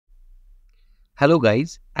Hello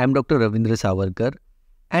guys, I am Dr. Ravindra Savarkar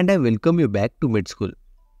and I welcome you back to Med School.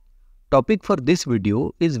 Topic for this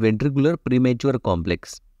video is ventricular premature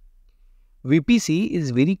complex. VPC is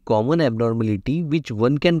very common abnormality which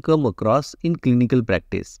one can come across in clinical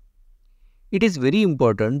practice. It is very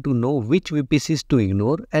important to know which VPCs to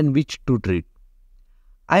ignore and which to treat.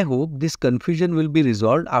 I hope this confusion will be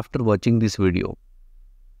resolved after watching this video.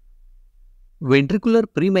 Ventricular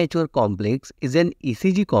premature complex is an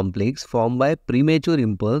ECG complex formed by premature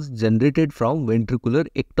impulse generated from ventricular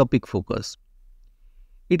ectopic focus.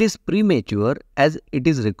 It is premature as it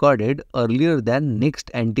is recorded earlier than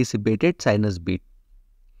next anticipated sinus beat.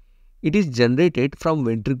 It is generated from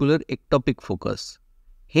ventricular ectopic focus.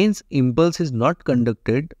 Hence, impulse is not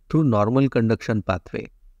conducted through normal conduction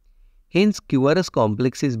pathway. Hence, QRS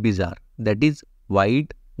complex is bizarre, that is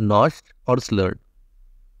wide, notched or slurred.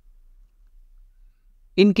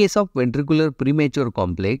 In case of ventricular premature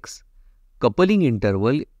complex, coupling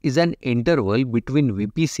interval is an interval between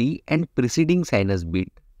VPC and preceding sinus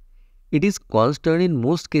beat. It is constant in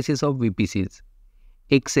most cases of VPCs,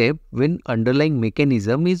 except when underlying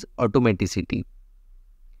mechanism is automaticity.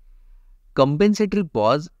 Compensatory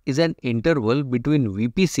pause is an interval between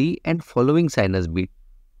VPC and following sinus beat.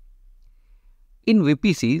 In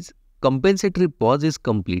VPCs, compensatory pause is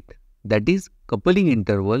complete, that is, coupling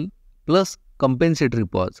interval plus compensatory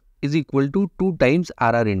pause is equal to 2 times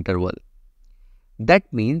RR interval. That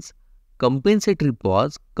means compensatory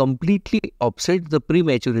pause completely offsets the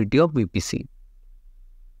prematurity of VPC.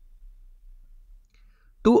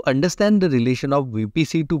 To understand the relation of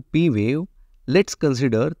VPC to P wave, let's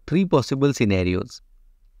consider 3 possible scenarios.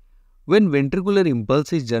 When ventricular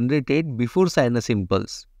impulse is generated before sinus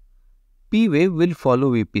impulse, P wave will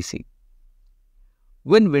follow VPC.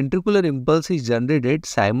 When ventricular impulse is generated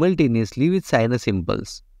simultaneously with sinus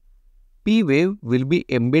impulse, P wave will be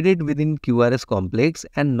embedded within QRS complex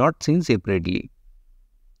and not seen separately.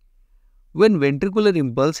 When ventricular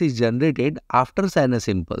impulse is generated after sinus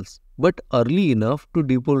impulse but early enough to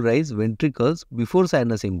depolarize ventricles before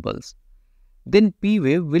sinus impulse, then P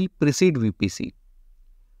wave will precede VPC.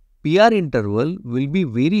 PR interval will be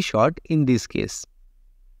very short in this case.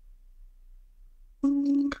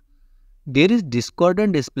 There is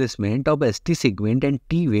discordant displacement of ST segment and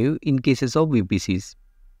T wave in cases of VPCs.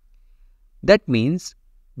 That means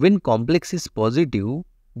when complex is positive,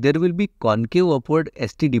 there will be concave upward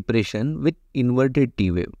ST depression with inverted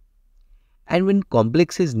T wave. And when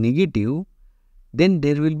complex is negative, then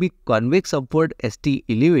there will be convex upward ST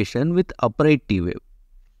elevation with upright T wave.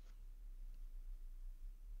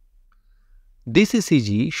 This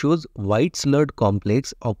ECG shows wide slurred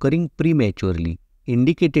complex occurring prematurely,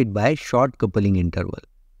 indicated by short coupling interval.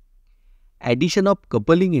 Addition of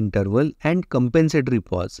coupling interval and compensatory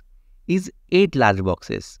pause is 8 large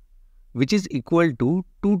boxes, which is equal to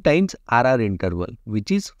 2 times RR interval,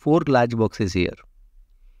 which is 4 large boxes here.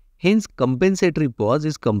 Hence, compensatory pause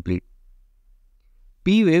is complete.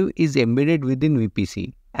 P wave is embedded within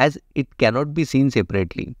VPC as it cannot be seen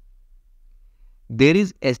separately. There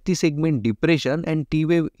is ST segment depression and T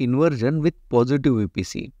wave inversion with positive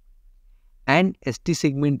VPC, and ST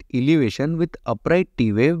segment elevation with upright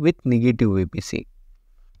T wave with negative VPC.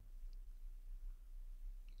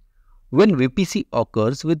 When VPC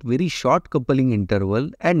occurs with very short coupling interval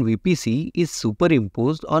and VPC is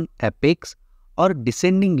superimposed on apex or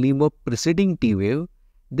descending limb of preceding T wave,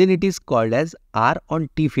 then it is called as R on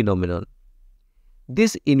T phenomenon.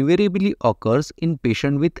 This invariably occurs in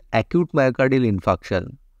patient with acute myocardial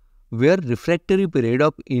infarction, where refractory period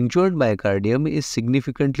of injured myocardium is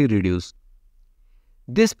significantly reduced.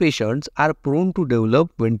 These patients are prone to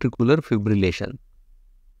develop ventricular fibrillation.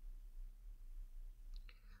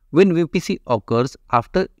 When VPC occurs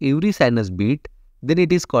after every sinus beat, then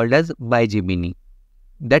it is called as bigeminy.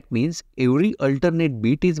 That means every alternate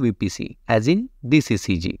beat is VPC, as in this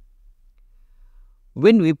ECG.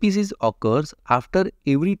 When VPC occurs after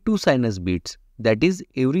every 2 sinus beats, that is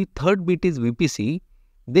every third beat is VPC,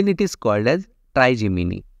 then it is called as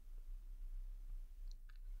trigeminy.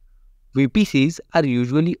 VPCs are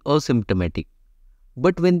usually asymptomatic,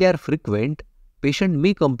 but when they are frequent, patient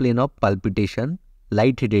may complain of palpitation,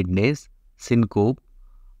 lightheadedness, syncope,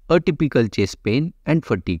 atypical chest pain and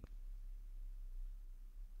fatigue.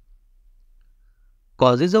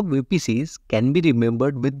 Causes of VPCs can be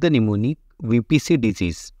remembered with the mnemonic VPC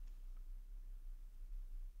disease.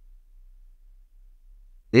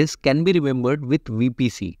 This can be remembered with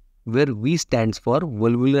VPC, where V stands for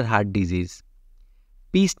valvular heart disease.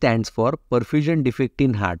 P stands for perfusion defect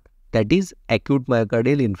in heart, that is acute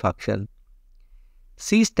myocardial infarction.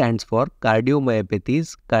 C stands for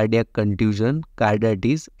cardiomyopathies, cardiac contusion,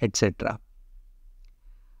 carditis, etc.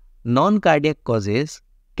 Non-cardiac causes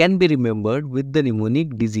can be remembered with the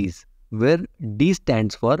mnemonic disease, where D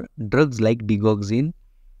stands for drugs like digoxin,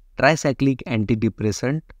 tricyclic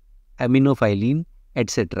antidepressant, aminophylline,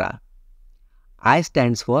 etc. I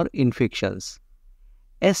stands for infections.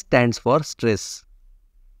 S stands for stress.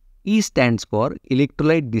 E stands for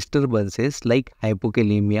electrolyte disturbances like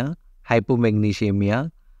hypokalemia,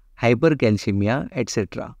 hypomagnesemia, hypercalcemia,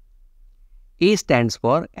 etc. A stands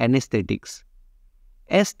for anesthetics.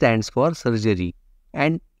 S stands for surgery.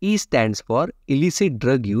 And E stands for illicit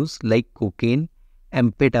drug use like cocaine,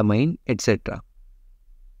 amphetamine, etc.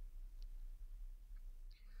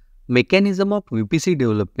 Mechanism of VPC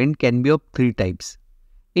development can be of three types.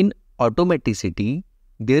 In automaticity,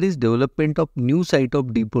 there is development of new site of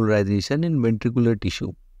depolarization in ventricular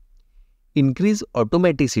tissue. Increased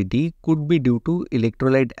automaticity could be due to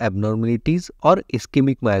electrolyte abnormalities or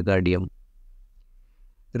ischemic myocardium.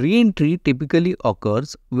 Re-entry typically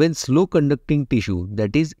occurs when slow conducting tissue,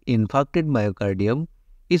 that is infarcted myocardium,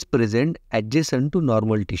 is present adjacent to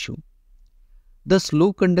normal tissue. The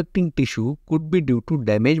slow conducting tissue could be due to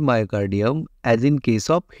damaged myocardium, as in case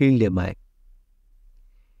of healed MI.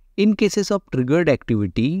 In cases of triggered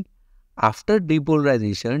activity, after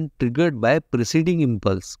depolarization triggered by preceding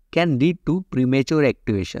impulse can lead to premature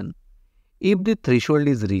activation if the threshold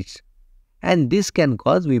is reached, and this can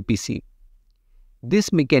cause VPC.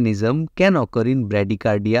 This mechanism can occur in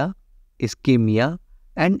bradycardia, ischemia,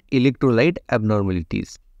 and electrolyte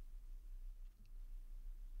abnormalities.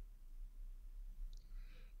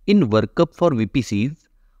 In workup for VPCs,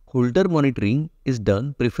 Holter monitoring is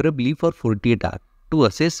done preferably for 48 hours to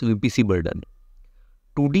assess VPC burden.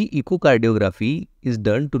 2D echocardiography is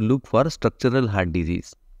done to look for structural heart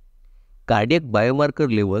disease. Cardiac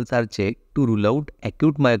biomarker levels are checked to rule out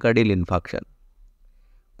acute myocardial infarction.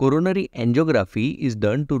 Coronary angiography is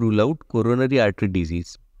done to rule out coronary artery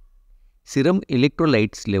disease. Serum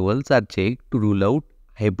electrolytes levels are checked to rule out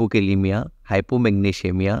hypokalemia,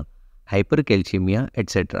 hypomagnesemia, hypercalcemia,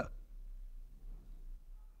 etc.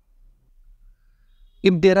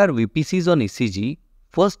 If there are VPCs on ECG,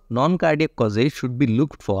 first non-cardiac causes should be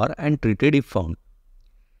looked for and treated if found.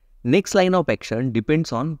 Next line of action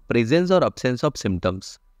depends on presence or absence of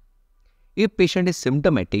symptoms. If patient is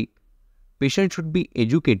symptomatic, patient should be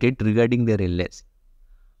educated regarding their illness.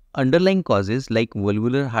 Underlying causes like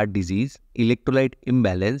valvular heart disease, electrolyte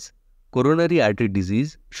imbalance, coronary artery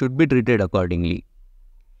disease should be treated accordingly.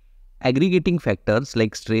 Aggregating factors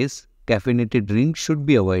like stress, caffeinated drinks should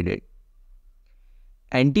be avoided.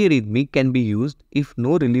 Antiarrhythmic can be used if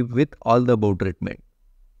no relief with all the above treatment.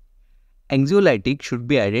 Anxiolytic should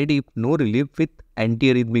be added if no relief with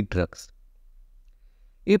antiarrhythmic drugs.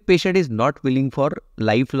 If patient is not willing for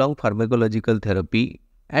lifelong pharmacological therapy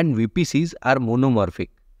and VPCs are monomorphic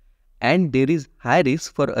and there is high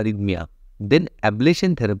risk for arrhythmia, then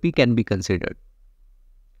ablation therapy can be considered.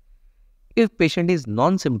 If patient is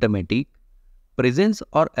non-symptomatic, presence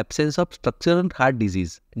or absence of structural heart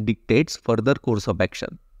disease dictates further course of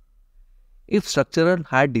action. If structural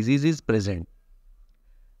heart disease is present,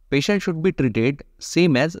 patient should be treated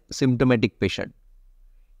same as symptomatic patient.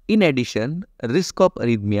 In addition, risk of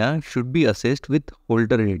arrhythmia should be assessed with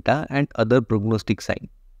Holter data and other prognostic signs.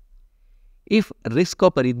 If risk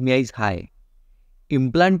of arrhythmia is high,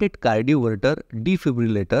 implanted cardioverter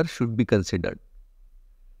defibrillator should be considered.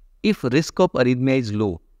 If risk of arrhythmia is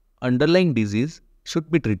low, underlying disease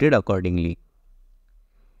should be treated accordingly.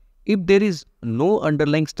 If there is no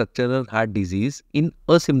underlying structural heart disease in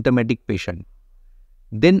asymptomatic patient,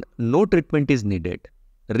 then no treatment is needed.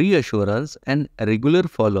 Reassurance and regular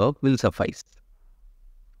follow-up will suffice.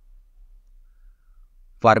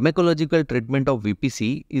 Pharmacological treatment of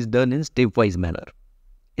VPC is done in stepwise manner.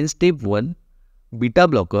 In step 1, beta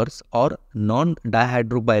blockers or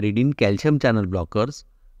non-dihydropyridine calcium channel blockers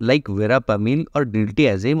like verapamil or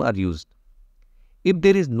diltiazem are used. If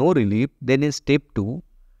there is no relief, then in step 2,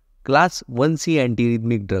 class 1C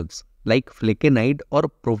antiarrhythmic drugs like flecainide or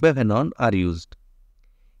propafenone are used.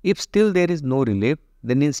 If still there is no relief,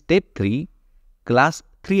 then in step 3, class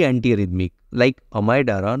 3 antiarrhythmic like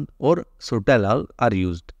amiodarone or sotalol are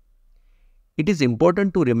used. It is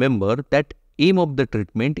important to remember that aim of the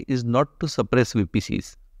treatment is not to suppress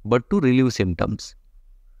VPCs, but to relieve symptoms.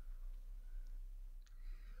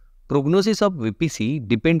 Prognosis of VPC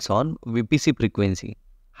depends on VPC frequency.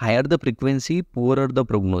 Higher the frequency, poorer the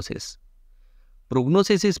prognosis.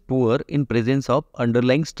 Prognosis is poor in presence of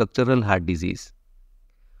underlying structural heart disease.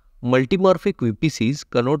 Multimorphic VPCs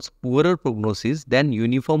connotes poorer prognosis than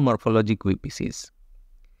uniform morphologic VPCs.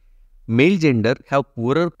 Male gender have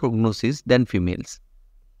poorer prognosis than females.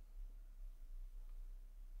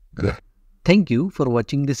 Thank you for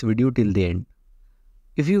watching this video till the end.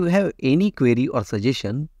 If you have any query or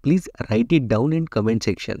suggestion, please write it down in comment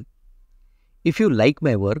section. If you like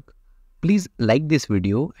my work, please like this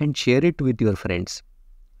video and share it with your friends.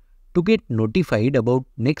 To get notified about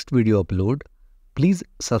next video upload, please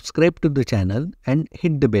subscribe to the channel and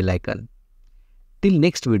hit the bell icon. Till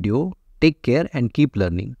next video, take care and keep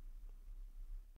learning.